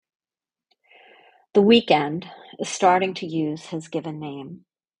The Weekend is starting to use his given name,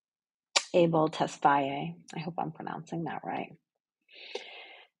 Abel Tesfaye. I hope I'm pronouncing that right.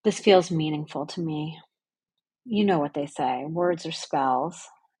 This feels meaningful to me. You know what they say, words are spells.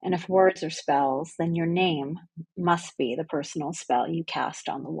 And if words are spells, then your name must be the personal spell you cast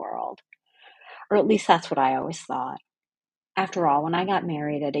on the world. Or at least that's what I always thought. After all, when I got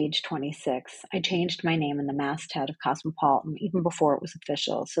married at age 26, I changed my name in the masthead of Cosmopolitan even before it was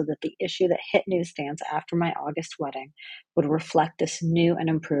official so that the issue that hit newsstands after my August wedding would reflect this new and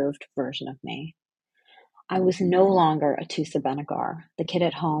improved version of me. I was no longer a Tusa Benegar, the kid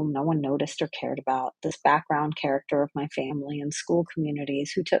at home no one noticed or cared about, this background character of my family and school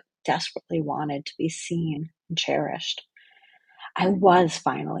communities who desperately wanted to be seen and cherished. I was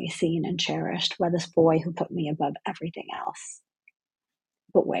finally seen and cherished by this boy who put me above everything else.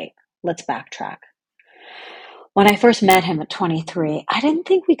 But wait, let's backtrack. When I first met him at 23, I didn't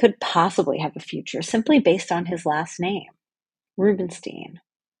think we could possibly have a future simply based on his last name, Rubenstein.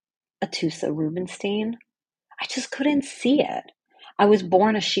 Atusa Rubenstein? I just couldn't see it. I was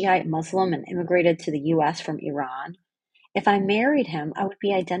born a Shiite Muslim and immigrated to the US from Iran. If I married him, I would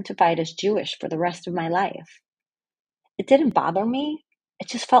be identified as Jewish for the rest of my life. It didn't bother me. It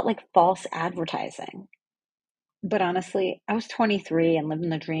just felt like false advertising. But honestly, I was 23 and living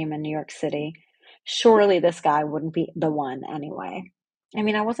the dream in New York City. Surely this guy wouldn't be the one anyway. I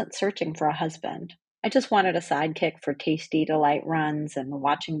mean, I wasn't searching for a husband. I just wanted a sidekick for tasty delight runs and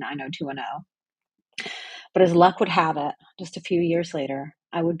watching 90210. But as luck would have it, just a few years later,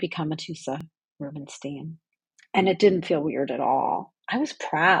 I would become a Tusa Rubenstein. And it didn't feel weird at all. I was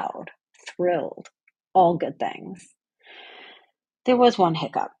proud, thrilled, all good things. There was one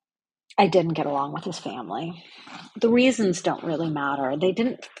hiccup. I didn't get along with his family. The reasons don't really matter. They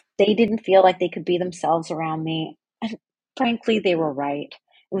didn't feel like they could be themselves around me. And frankly, they were right.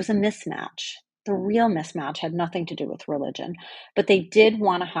 It was a mismatch. The real mismatch had nothing to do with religion, but they did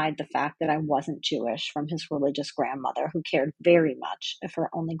want to hide the fact that I wasn't Jewish from his religious grandmother, who cared very much if her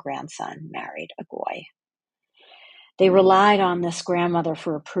only grandson married a goy. They relied on this grandmother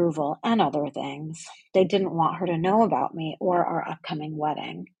for approval and other things. They didn't want her to know about me or our upcoming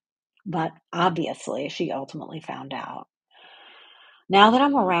wedding. But obviously, she ultimately found out. Now that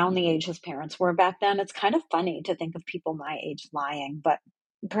I'm around the age his parents were back then, it's kind of funny to think of people my age lying, but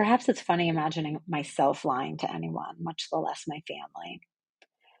perhaps it's funny imagining myself lying to anyone, much less my family.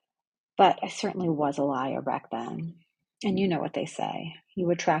 But I certainly was a liar back then. And you know what they say,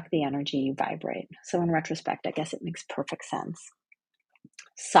 you attract the energy you vibrate. So in retrospect, I guess it makes perfect sense.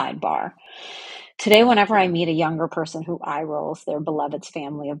 Sidebar. Today, whenever I meet a younger person who eye rolls their beloved's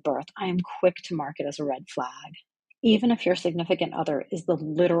family of birth, I am quick to mark it as a red flag. Even if your significant other is the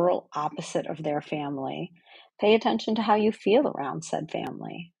literal opposite of their family, pay attention to how you feel around said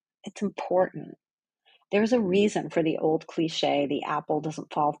family. It's important. There's a reason for the old cliche, the apple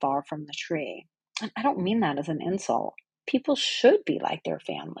doesn't fall far from the tree. And I don't mean that as an insult. People should be like their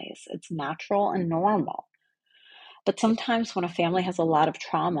families. It's natural and normal. But sometimes when a family has a lot of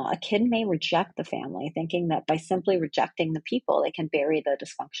trauma, a kid may reject the family, thinking that by simply rejecting the people, they can bury the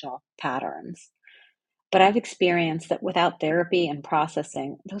dysfunctional patterns. But I've experienced that without therapy and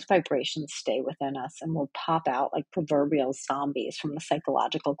processing, those vibrations stay within us and will pop out like proverbial zombies from the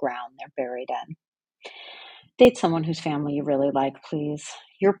psychological ground they're buried in. Date someone whose family you really like, please.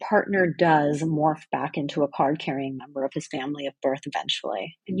 Your partner does morph back into a card carrying member of his family of birth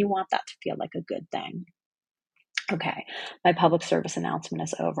eventually, and you want that to feel like a good thing. Okay, my public service announcement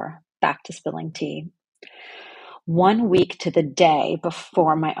is over. Back to spilling tea. 1 week to the day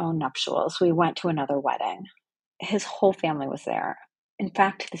before my own nuptials, we went to another wedding. His whole family was there. In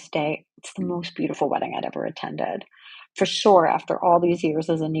fact, to this day, it's the most beautiful wedding I'd ever attended. For sure, after all these years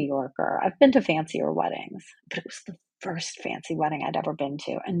as a New Yorker, I've been to fancier weddings, but it was the first fancy wedding I'd ever been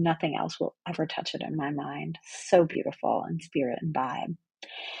to, and nothing else will ever touch it in my mind. So beautiful in spirit and vibe.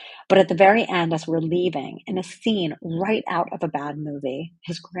 But at the very end, as we're leaving, in a scene right out of a bad movie,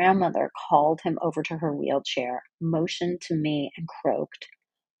 his grandmother called him over to her wheelchair, motioned to me, and croaked,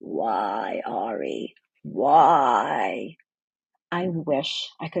 "Why, Ari? Why?" I wish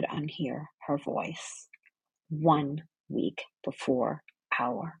I could unhear her voice. 1 week before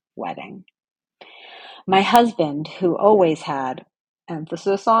our wedding. My husband, who always had,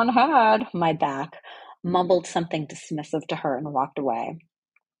 emphasis on had, my back, mumbled something dismissive to her and walked away.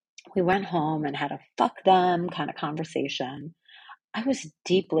 We went home and had a fuck them kind of conversation. I was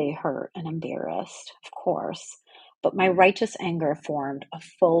deeply hurt and embarrassed, of course, but my righteous anger formed a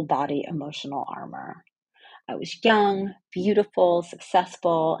full body emotional armor. I was young, beautiful,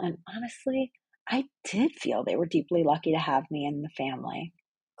 successful, and honestly, I did feel they were deeply lucky to have me in the family.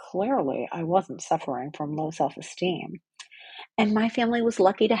 clearly I wasn't suffering from low self-esteem. And my family was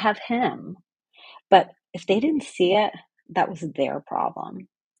lucky to have him. But if they didn't see it, that was their problem.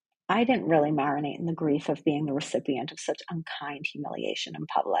 I didn't really marinate in the grief of being the recipient of such unkind humiliation in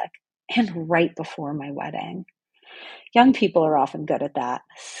public and right before my wedding. Young people are often good at that.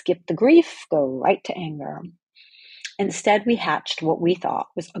 Skip the grief, go right to anger. Instead, we hatched what we thought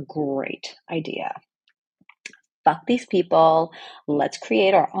was a great idea. Fuck these people. Let's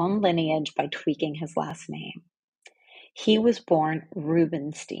create our own lineage by tweaking his last name. He was born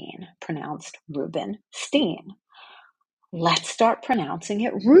Rubenstein, pronounced Rubenstein. Let's start pronouncing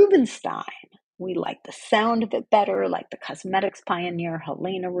it Rubenstein. We like the sound of it better, like the cosmetics pioneer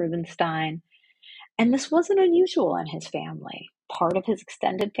Helena Rubinstein. And this wasn't unusual in his family. Part of his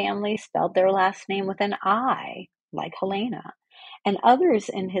extended family spelled their last name with an I, like Helena. And others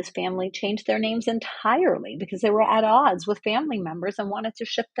in his family changed their names entirely because they were at odds with family members and wanted to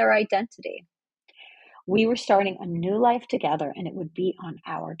shift their identity. We were starting a new life together and it would be on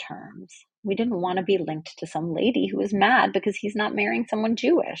our terms. We didn't want to be linked to some lady who was mad because he's not marrying someone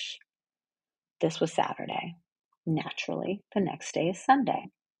Jewish. This was Saturday. Naturally, the next day is Sunday.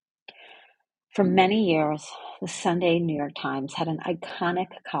 For many years, the Sunday New York Times had an iconic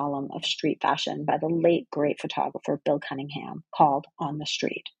column of street fashion by the late great photographer Bill Cunningham called On the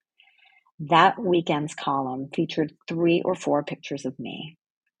Street. That weekend's column featured 3 or 4 pictures of me.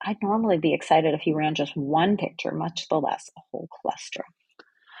 I'd normally be excited if he ran just one picture, much the less a whole cluster.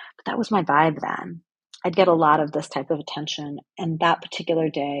 But that was my vibe then. I'd get a lot of this type of attention, and that particular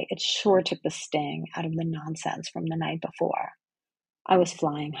day, it sure took the sting out of the nonsense from the night before. I was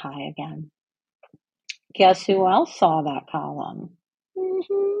flying high again. Guess who else saw that column?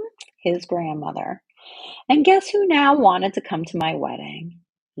 His grandmother. And guess who now wanted to come to my wedding?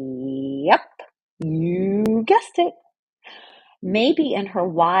 Yep, you guessed it. Maybe in her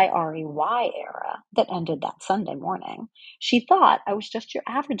YREY era that ended that Sunday morning, she thought I was just your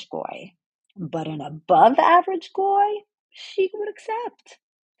average goy. But an above average goy, she would accept.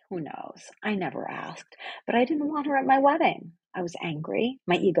 Who knows? I never asked, but I didn't want her at my wedding. I was angry.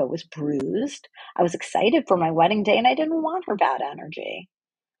 My ego was bruised. I was excited for my wedding day and I didn't want her bad energy.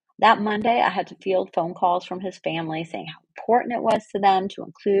 That Monday, I had to field phone calls from his family saying how important it was to them to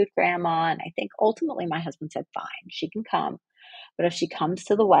include grandma. And I think ultimately my husband said, fine, she can come. But if she comes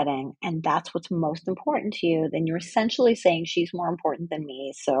to the wedding and that's what's most important to you, then you're essentially saying she's more important than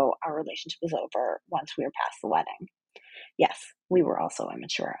me. So our relationship was over once we were past the wedding. Yes, we were also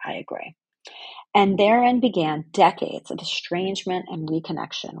immature. I agree. And therein began decades of estrangement and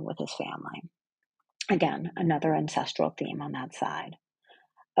reconnection with his family. Again, another ancestral theme on that side.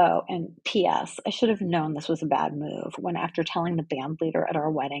 Oh, and P.S. I should have known this was a bad move when, after telling the band leader at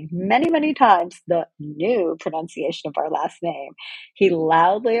our wedding many, many times the new pronunciation of our last name, he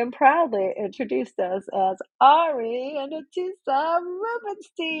loudly and proudly introduced us as Ari and Atisa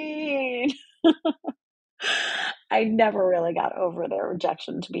Rubenstein. I never really got over their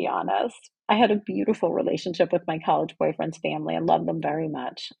rejection, to be honest. I had a beautiful relationship with my college boyfriend's family and loved them very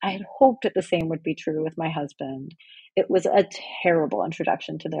much. I had hoped that the same would be true with my husband. It was a terrible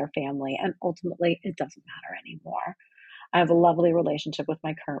introduction to their family, and ultimately, it doesn't matter anymore. I have a lovely relationship with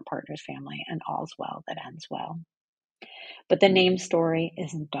my current partner's family, and all's well that ends well. But the name story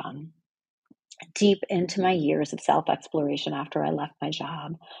isn't done. Deep into my years of self-exploration after I left my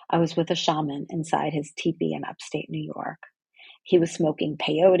job, I was with a shaman inside his teepee in upstate New York. He was smoking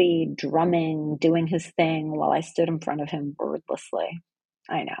peyote, drumming, doing his thing while I stood in front of him wordlessly.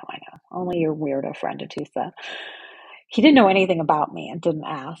 I know. Only your weirdo friend, Atusa. He didn't know anything about me and didn't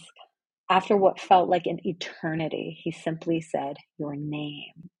ask. After what felt like an eternity, he simply said, "Your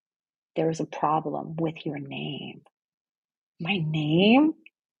name. There is a problem with your name." My name?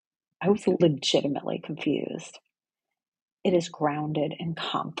 I was legitimately confused. It is grounded in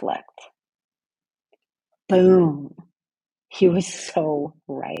conflict. Boom. He was so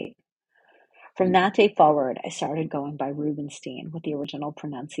right. From that day forward, I started going by Rubenstein with the original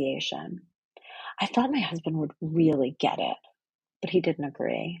pronunciation. I thought my husband would really get it, but he didn't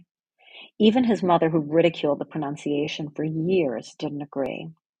agree. Even his mother, who ridiculed the pronunciation for years, didn't agree.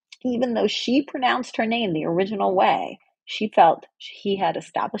 Even though she pronounced her name the original way, she felt he had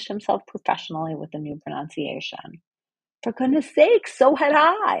established himself professionally with the new pronunciation. For goodness sake, so had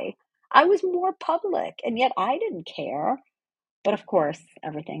I. I was more public, and yet I didn't care. But of course,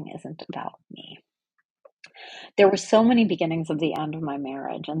 everything isn't about me. There were so many beginnings of the end of my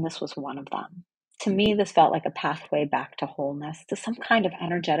marriage, and this was one of them. To me, this felt like a pathway back to wholeness, to some kind of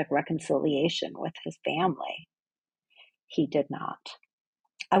energetic reconciliation with his family. He did not.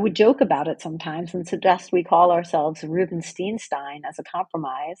 I would joke about it sometimes and suggest we call ourselves Rubensteinstein as a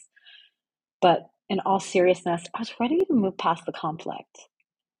compromise. But in all seriousness, I was ready to move past the conflict.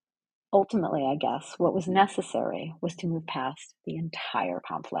 Ultimately, I guess, what was necessary was to move past the entire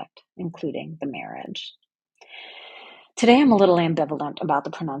conflict, including the marriage. Today, I'm a little ambivalent about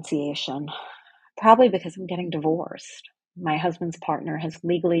the pronunciation, probably because I'm getting divorced. My husband's partner has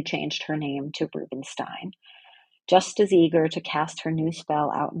legally changed her name to Rubenstein, just as eager to cast her new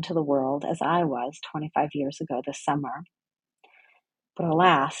spell out into the world as I was 25 years ago this summer. But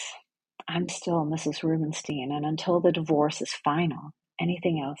alas, I'm still Mrs. Rubenstein, and until the divorce is final,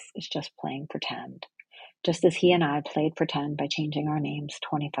 anything else is just playing pretend, just as he and I played pretend by changing our names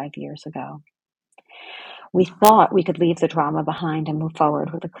 25 years ago. We thought we could leave the drama behind and move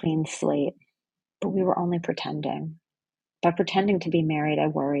forward with a clean slate, but we were only pretending. By pretending to be married, I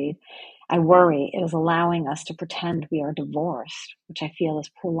worry it is allowing us to pretend we are divorced, which I feel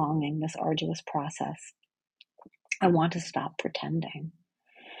is prolonging this arduous process. I want to stop pretending.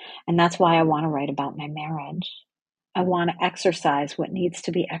 And that's why I want to write about my marriage. I want to exercise what needs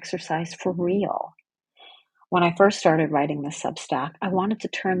to be exercised for real. When I first started writing this Substack, I wanted to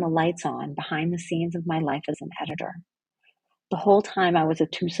turn the lights on behind the scenes of my life as an editor. The whole time I was a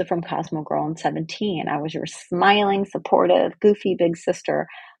Tusa from Cosmo Girl in 17, I was your smiling, supportive, goofy big sister,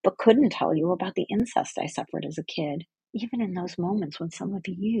 but couldn't tell you about the incest I suffered as a kid, even in those moments when some of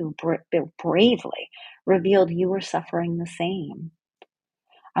you bravely revealed you were suffering the same.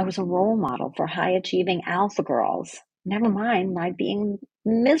 I was a role model for high-achieving alpha girls, never mind my being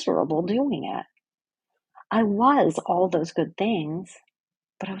miserable doing it. I was all those good things,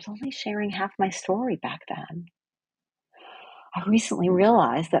 but I was only sharing half my story back then. I recently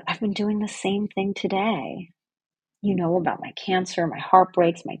realized that I've been doing the same thing today. You know about my cancer, my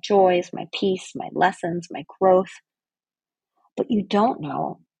heartbreaks, my joys, my peace, my lessons, my growth. But you don't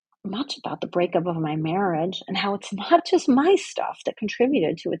know much about the breakup of my marriage and how it's not just my stuff that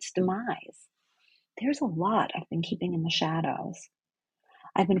contributed to its demise. There's a lot I've been keeping in the shadows.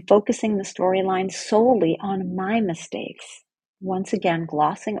 I've been focusing the storyline solely on my mistakes, once again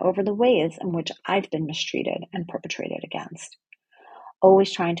glossing over the ways in which I've been mistreated and perpetrated against.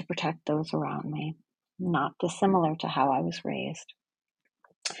 Always trying to protect those around me, not dissimilar to how I was raised.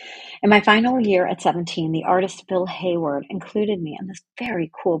 In my final year at 17, the artist Bill Hayward included me in this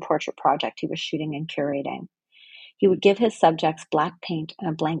very cool portrait project he was shooting and curating. He would give his subjects black paint and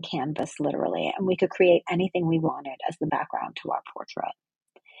a blank canvas, literally, and we could create anything we wanted as the background to our portrait.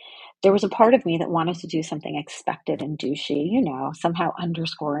 There was a part of me that wanted to do something expected and douchey, somehow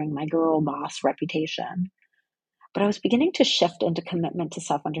underscoring my girl boss reputation. But I was beginning to shift into commitment to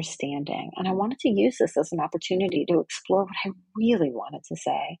self-understanding, and I wanted to use this as an opportunity to explore what I really wanted to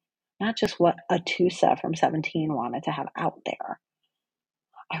say, not just what a Tusa from 17 wanted to have out there.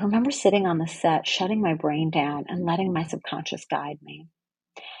 I remember sitting on the set, shutting my brain down and letting my subconscious guide me.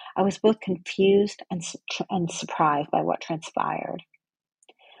 I was both confused and surprised by what transpired.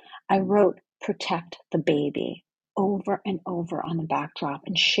 I wrote "Protect the Baby" over and over on the backdrop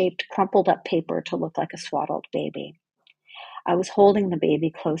and shaped crumpled up paper to look like a swaddled baby. I was holding the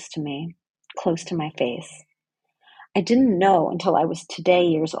baby close to me, close to my face. I didn't know until I was today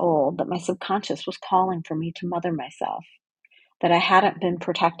years old that my subconscious was calling for me to mother myself, that I hadn't been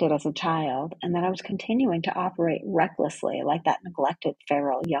protected as a child, and that I was continuing to operate recklessly like that neglected,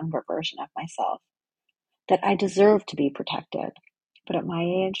 feral, younger version of myself, that I deserved to be protected. But at my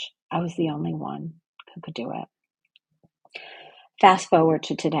age, I was the only one who could do it. Fast forward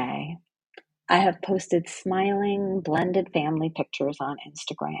to today. I have posted smiling, blended family pictures on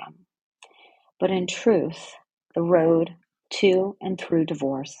Instagram. But in truth, the road to and through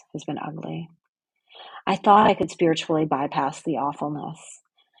divorce has been ugly. I thought I could spiritually bypass the awfulness.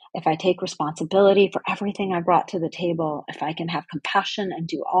 If I take responsibility for everything I brought to the table, if I can have compassion and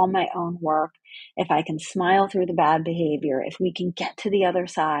do all my own work, if I can smile through the bad behavior, if we can get to the other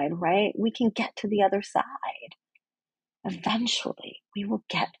side, right? We can get to the other side. Eventually, we will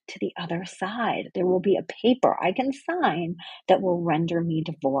get to the other side. There will be a paper I can sign that will render me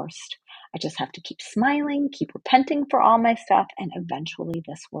divorced. I just have to keep smiling, keep repenting for all my stuff, and eventually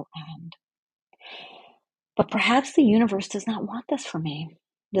this will end. But perhaps the universe does not want this for me,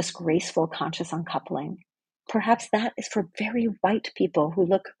 this graceful, conscious uncoupling. Perhaps that is for very white people who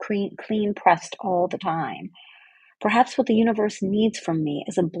look clean pressed all the time. Perhaps what the universe needs from me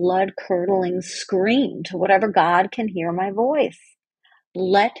is a blood-curdling scream to whatever God can hear my voice.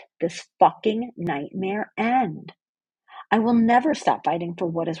 Let this fucking nightmare end. I will never stop fighting for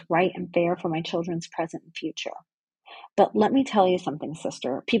what is right and fair for my children's present and future. But let me tell you something,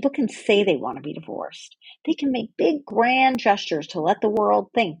 sister. People can say they want to be divorced. They can make big, grand gestures to let the world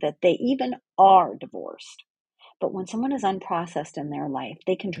think that they even are divorced. But when someone is unprocessed in their life,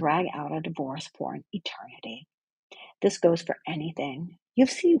 they can drag out a divorce for an eternity. This goes for anything. You've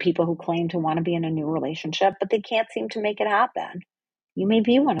seen people who claim to want to be in a new relationship, but they can't seem to make it happen. You may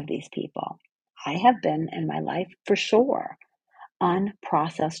be one of these people. I have been in my life for sure.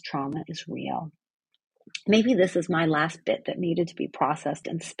 Unprocessed trauma is real. Maybe this is my last bit that needed to be processed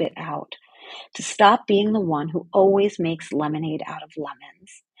and spit out. To stop being the one who always makes lemonade out of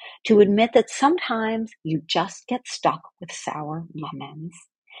lemons. To admit that sometimes you just get stuck with sour lemons.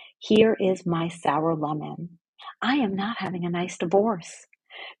 Here is my sour lemon. I am not having a nice divorce.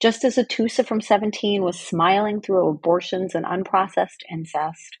 Just as Atusa from 17 was smiling through abortions and unprocessed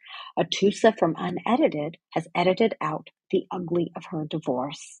incest, Atusa from Unedited has edited out the ugly of her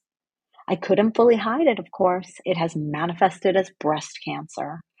divorce. I couldn't fully hide it, of course. It has manifested as breast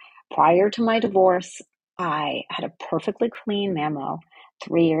cancer. Prior to my divorce, I had a perfectly clean mammo.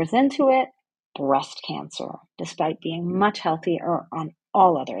 3 years into it, breast cancer, despite being much healthier on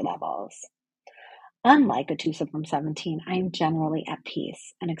all other levels. Unlike Atusa from 17, I am generally at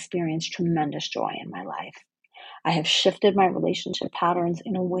peace and experience tremendous joy in my life. I have shifted my relationship patterns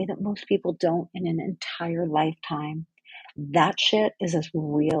in a way that most people don't in an entire lifetime. That shit is as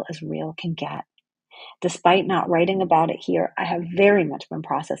real can get. Despite not writing about it here, I have very much been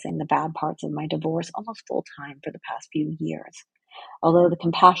processing the bad parts of my divorce almost full time for the past few years. Although the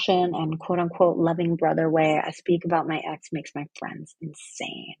compassion and quote unquote loving brother way I speak about my ex makes my friends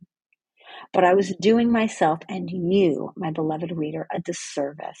insane. But I was doing myself and you, my beloved reader, a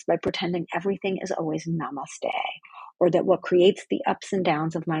disservice by pretending everything is always namaste, or that what creates the ups and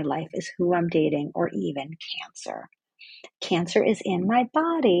downs of my life is who I'm dating or even cancer. Cancer is in my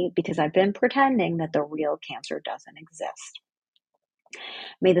body because I've been pretending that the real cancer doesn't exist.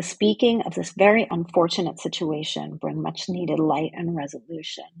 May the speaking of this very unfortunate situation bring much needed light and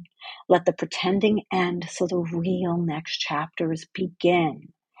resolution. Let the pretending end so the real next chapters begin.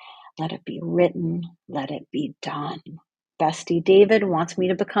 Let it be written, let it be done. Bestie David wants me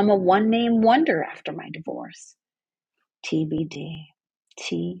to become a one-name wonder after my divorce. TBD.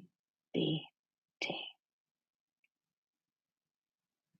 TBD.